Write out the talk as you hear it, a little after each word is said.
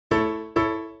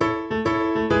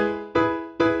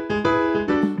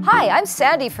Hi, I'm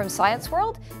Sandy from Science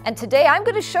World, and today I'm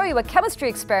going to show you a chemistry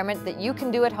experiment that you can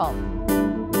do at home.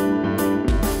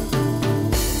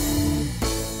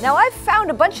 Now I've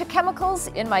found a bunch of chemicals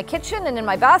in my kitchen and in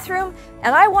my bathroom,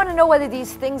 and I want to know whether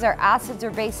these things are acids or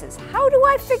bases. How do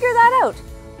I figure that out?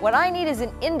 What I need is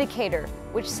an indicator,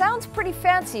 which sounds pretty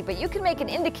fancy, but you can make an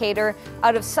indicator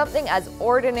out of something as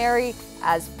ordinary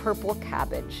as purple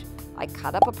cabbage. I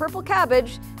cut up a purple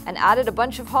cabbage and added a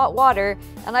bunch of hot water,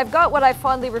 and I've got what I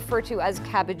fondly refer to as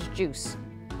cabbage juice.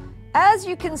 As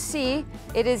you can see,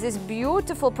 it is this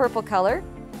beautiful purple color.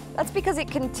 That's because it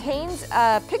contains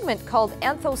a pigment called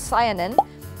anthocyanin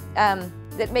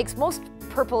that makes most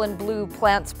purple and blue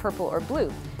plants purple or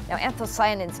blue. Now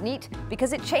anthocyanin's neat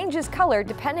because it changes color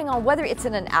depending on whether it's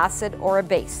in an acid or a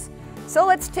base. So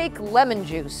let's take lemon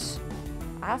juice.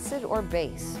 Acid or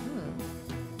base?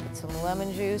 Put some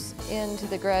lemon juice into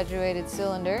the graduated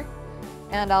cylinder,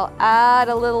 and I'll add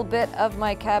a little bit of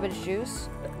my cabbage juice,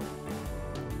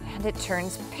 and it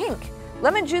turns pink.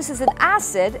 Lemon juice is an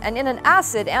acid, and in an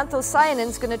acid,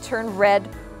 anthocyanin's going to turn red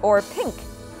or pink.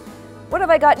 What have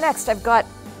I got next? I've got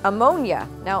ammonia.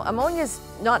 Now, ammonia is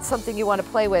not something you want to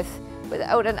play with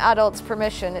without an adult's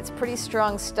permission. It's pretty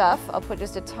strong stuff. I'll put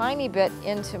just a tiny bit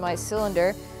into my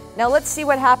cylinder. Now let's see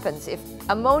what happens. If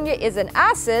ammonia is an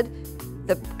acid,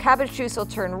 the cabbage juice will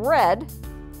turn red.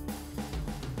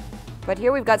 But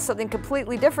here we've got something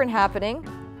completely different happening.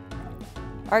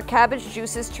 Our cabbage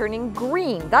juice is turning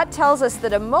green. That tells us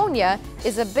that ammonia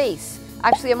is a base.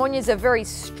 Actually, ammonia is a very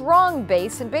strong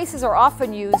base, and bases are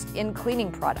often used in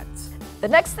cleaning products. The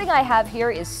next thing I have here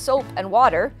is soap and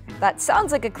water. That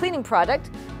sounds like a cleaning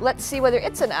product. Let's see whether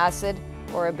it's an acid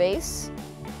or a base.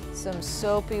 Some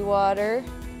soapy water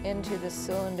into the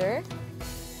cylinder.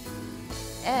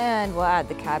 And we'll add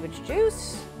the cabbage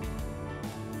juice.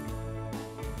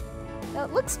 Now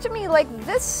it looks to me like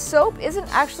this soap isn't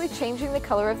actually changing the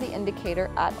color of the indicator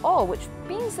at all, which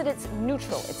means that it's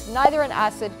neutral. It's neither an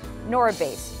acid nor a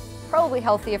base. Probably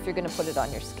healthy if you're going to put it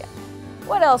on your skin.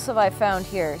 What else have I found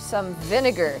here? Some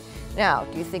vinegar. Now,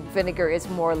 do you think vinegar is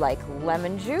more like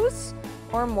lemon juice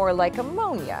or more like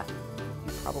ammonia?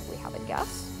 You probably have a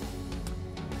guess.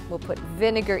 We'll put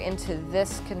vinegar into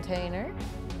this container.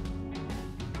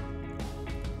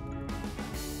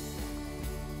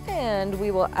 And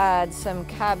we will add some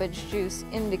cabbage juice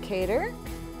indicator.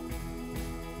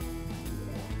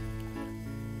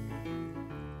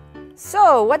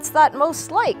 So, what's that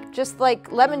most like? Just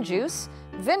like lemon juice,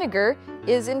 vinegar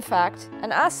is in fact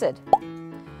an acid.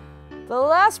 The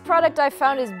last product I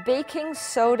found is baking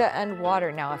soda and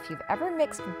water. Now, if you've ever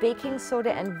mixed baking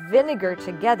soda and vinegar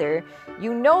together,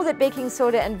 you know that baking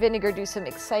soda and vinegar do some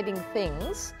exciting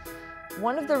things.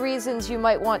 One of the reasons you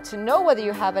might want to know whether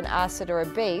you have an acid or a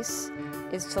base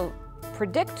is to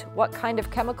predict what kind of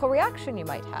chemical reaction you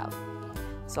might have.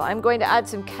 So I'm going to add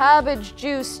some cabbage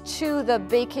juice to the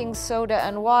baking soda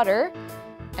and water,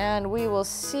 and we will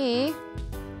see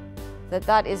that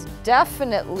that is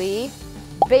definitely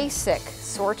basic,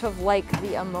 sort of like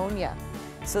the ammonia.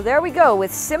 So there we go,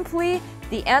 with simply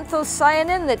the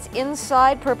anthocyanin that's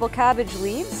inside purple cabbage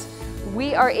leaves,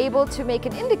 we are able to make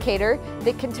an indicator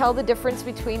that can tell the difference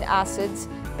between acids,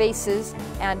 bases,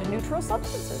 and neutral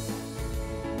substances.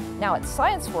 Now at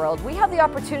Science World, we have the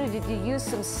opportunity to use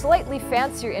some slightly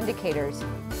fancier indicators.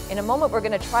 In a moment, we're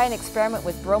going to try an experiment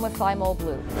with Bromothymol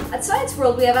Blue. At Science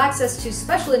World, we have access to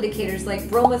special indicators like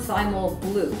Bromothymol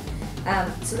Blue.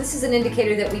 So this is an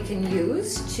indicator that we can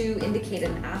use to indicate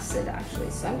an acid, actually.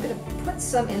 So I'm going to put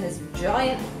some in this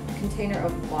giant container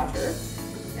of water,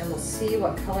 and we'll see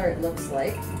what color it looks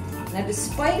like. Now,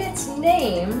 despite its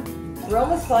name,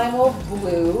 Bromothymol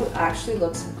Blue actually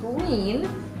looks green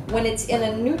when it's in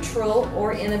a neutral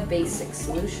or in a basic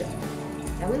solution.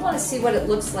 Now we want to see what it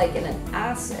looks like in an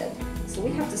acid, so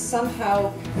we have to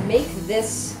somehow make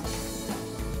this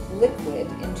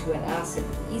liquid into an acid.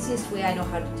 The easiest way I know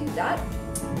how to do that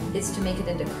is to make it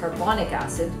into carbonic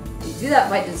acid. We do that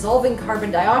by dissolving carbon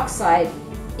dioxide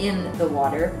in the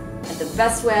water, and the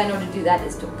best way I know to do that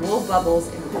is to blow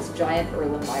bubbles into this giant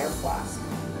Erlenmeyer flask.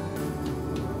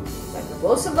 So I'm going to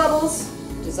blow some bubbles,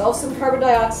 dissolve some carbon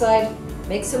dioxide,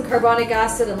 make some carbonic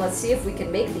acid, and let's see if we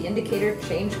can make the indicator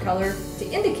change color to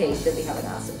indicate that we have an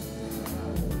acid.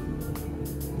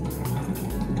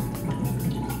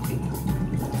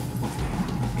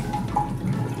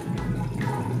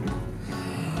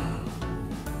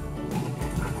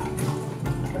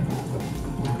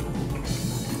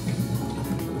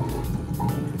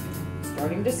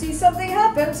 Starting to see something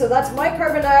happen, so that's my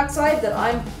carbon dioxide that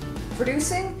I'm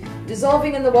producing,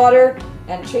 dissolving in the water,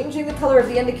 and changing the color of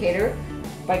the indicator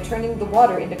by turning the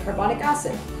water into carbonic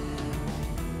acid.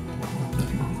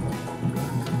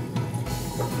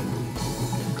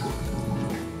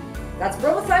 That's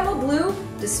bromothymol blue,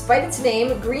 despite its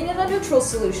name, green in a neutral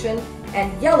solution,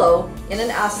 and yellow in an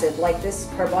acid, like this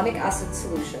carbonic acid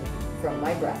solution from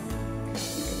my breath. You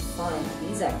can find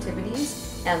these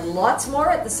activities and lots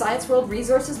more at the Science World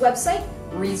Resources website,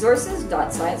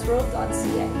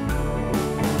 resources.scienceworld.ca.